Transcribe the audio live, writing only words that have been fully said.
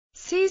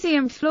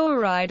Cesium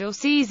fluoride or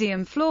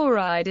cesium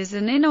fluoride is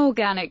an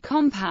inorganic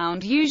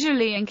compound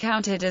usually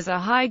encountered as a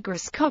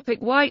hygroscopic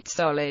white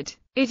solid.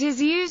 It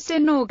is used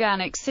in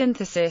organic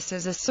synthesis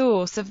as a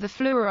source of the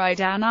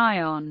fluoride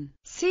anion.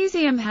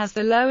 Cesium has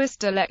the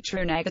lowest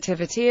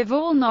electronegativity of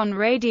all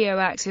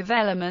non-radioactive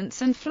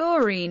elements, and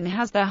fluorine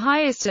has the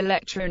highest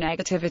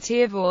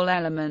electronegativity of all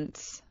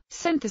elements.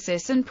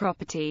 Synthesis and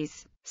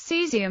properties.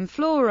 Cesium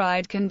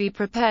fluoride can be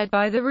prepared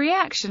by the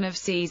reaction of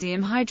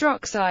cesium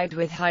hydroxide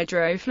with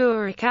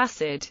hydrofluoric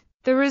acid.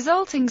 The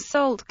resulting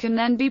salt can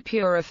then be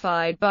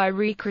purified by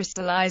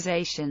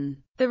recrystallization.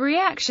 The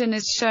reaction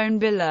is shown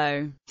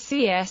below.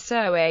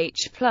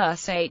 CSOH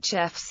plus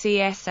HF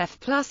CSF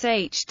plus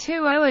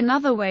H2O.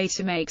 Another way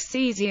to make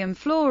cesium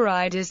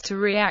fluoride is to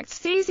react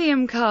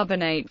cesium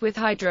carbonate with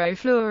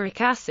hydrofluoric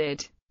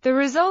acid. The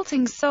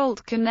resulting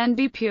salt can then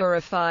be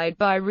purified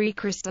by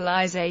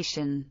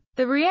recrystallization.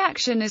 The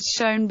reaction is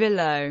shown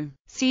below.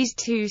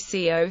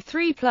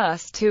 Ces2CO3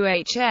 plus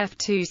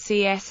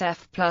 2HF2CSF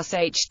plus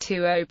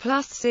H2O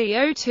plus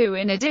CO2.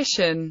 In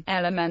addition,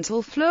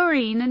 elemental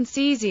fluorine and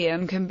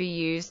cesium can be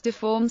used to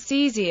form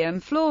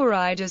cesium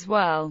fluoride as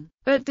well,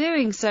 but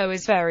doing so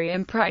is very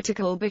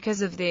impractical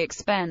because of the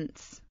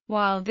expense.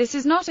 While this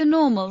is not a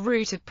normal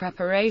route of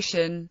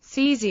preparation,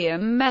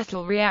 cesium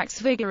metal reacts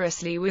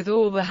vigorously with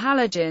all the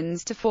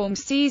halogens to form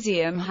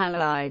cesium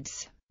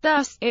halides.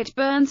 Thus, it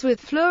burns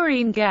with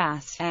fluorine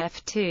gas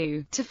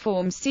F2 to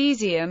form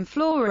cesium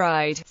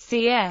fluoride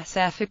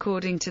CSF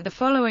according to the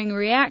following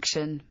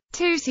reaction.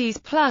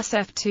 2Cs plus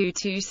F2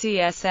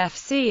 2CSF.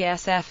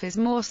 CSF is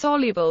more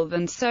soluble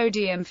than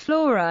sodium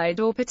fluoride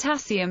or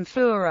potassium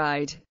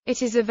fluoride.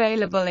 It is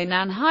available in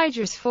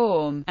anhydrous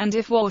form, and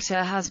if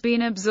water has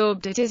been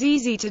absorbed it is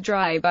easy to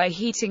dry by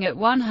heating at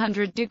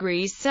 100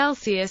 degrees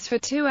Celsius for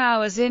 2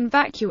 hours in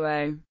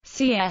vacuo.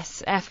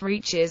 CSF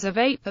reaches a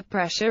vapor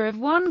pressure of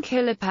 1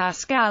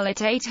 kPa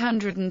at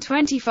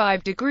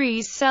 825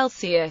 degrees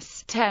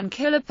Celsius, 10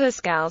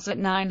 kPa at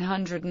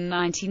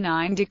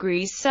 999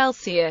 degrees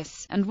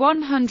Celsius, and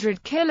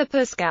 100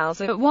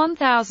 kPa at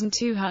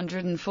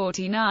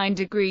 1249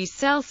 degrees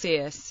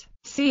Celsius.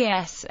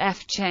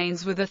 CSF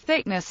chains with a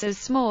thickness as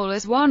small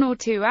as 1 or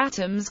 2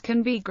 atoms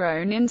can be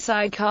grown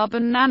inside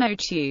carbon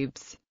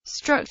nanotubes.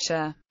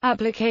 Structure.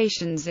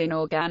 Applications in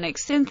organic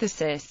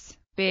synthesis.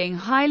 Being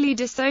highly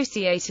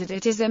dissociated,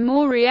 it is a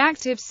more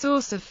reactive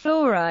source of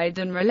fluoride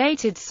than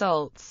related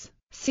salts.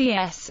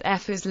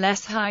 CSF is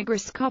less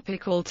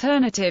hygroscopic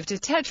alternative to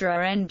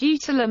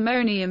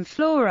tetra-N-butylammonium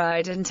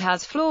fluoride and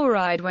has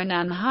fluoride when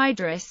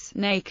anhydrous,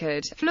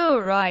 naked,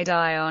 fluoride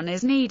ion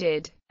is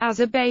needed. As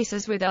a base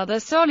as with other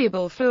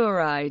soluble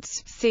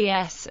fluorides,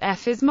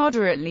 CSF is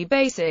moderately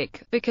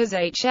basic, because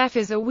HF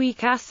is a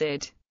weak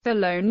acid. The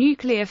low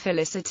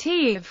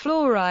nucleophilicity of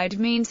fluoride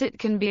means it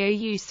can be a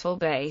useful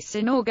base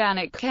in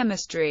organic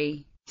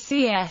chemistry.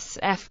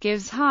 CSF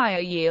gives higher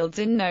yields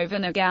in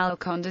Knoevenagel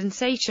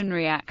condensation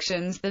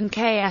reactions than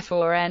KF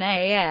or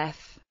NAF.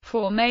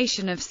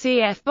 Formation of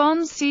CF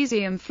bonds.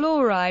 Cesium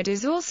fluoride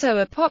is also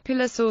a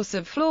popular source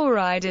of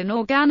fluoride in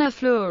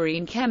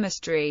organofluorine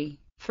chemistry.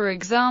 For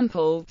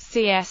example,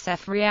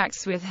 CSF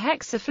reacts with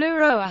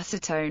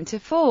hexafluoroacetone to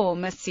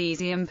form a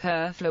cesium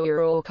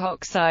perfluoroalk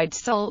oxide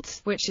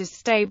salt, which is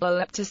stable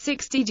up to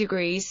 60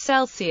 degrees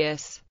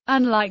Celsius.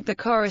 Unlike the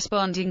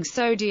corresponding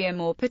sodium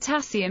or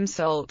potassium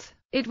salt,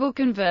 it will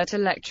convert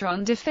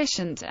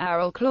electron-deficient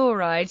aryl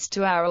chlorides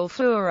to aryl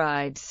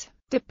fluorides.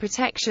 The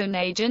protection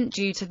agent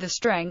due to the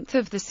strength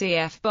of the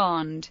CF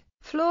bond.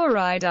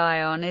 Fluoride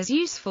ion is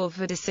useful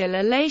for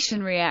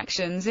distillation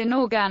reactions in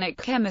organic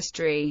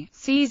chemistry.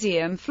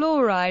 Cesium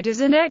fluoride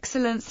is an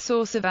excellent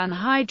source of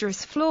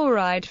anhydrous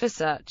fluoride for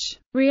such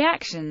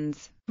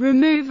reactions.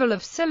 Removal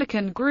of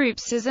silicon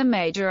groups is a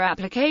major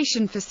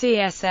application for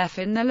CSF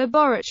in the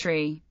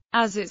laboratory,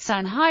 as its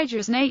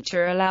anhydrous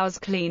nature allows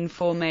clean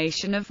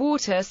formation of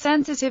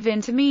water-sensitive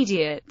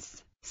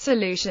intermediates.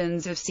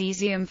 Solutions of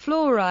cesium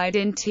fluoride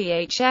in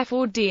THF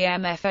or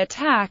DMF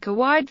attack a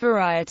wide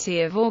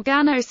variety of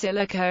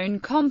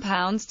organosilicone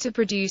compounds to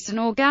produce an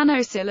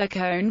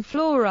organosilicone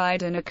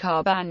fluoride and a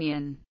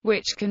carbanion,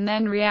 which can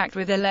then react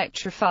with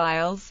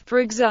electrophiles. For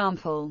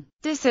example,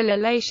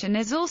 distillation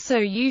is also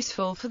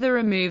useful for the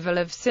removal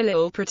of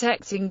silyl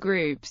protecting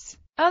groups.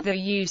 Other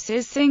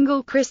uses.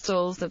 Single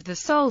crystals of the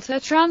salt are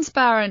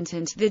transparent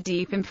into the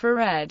deep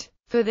infrared.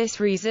 For this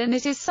reason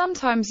it is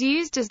sometimes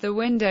used as the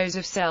windows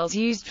of cells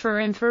used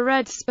for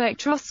infrared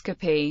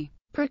spectroscopy.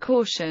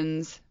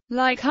 Precautions.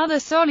 Like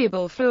other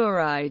soluble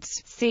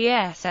fluorides,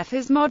 CSF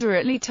is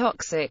moderately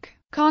toxic.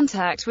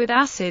 Contact with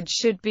acid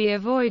should be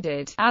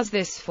avoided, as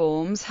this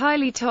forms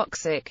highly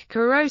toxic,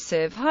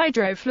 corrosive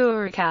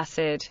hydrofluoric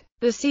acid.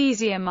 The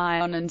cesium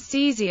ion and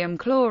cesium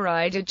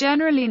chloride are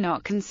generally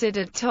not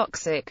considered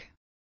toxic.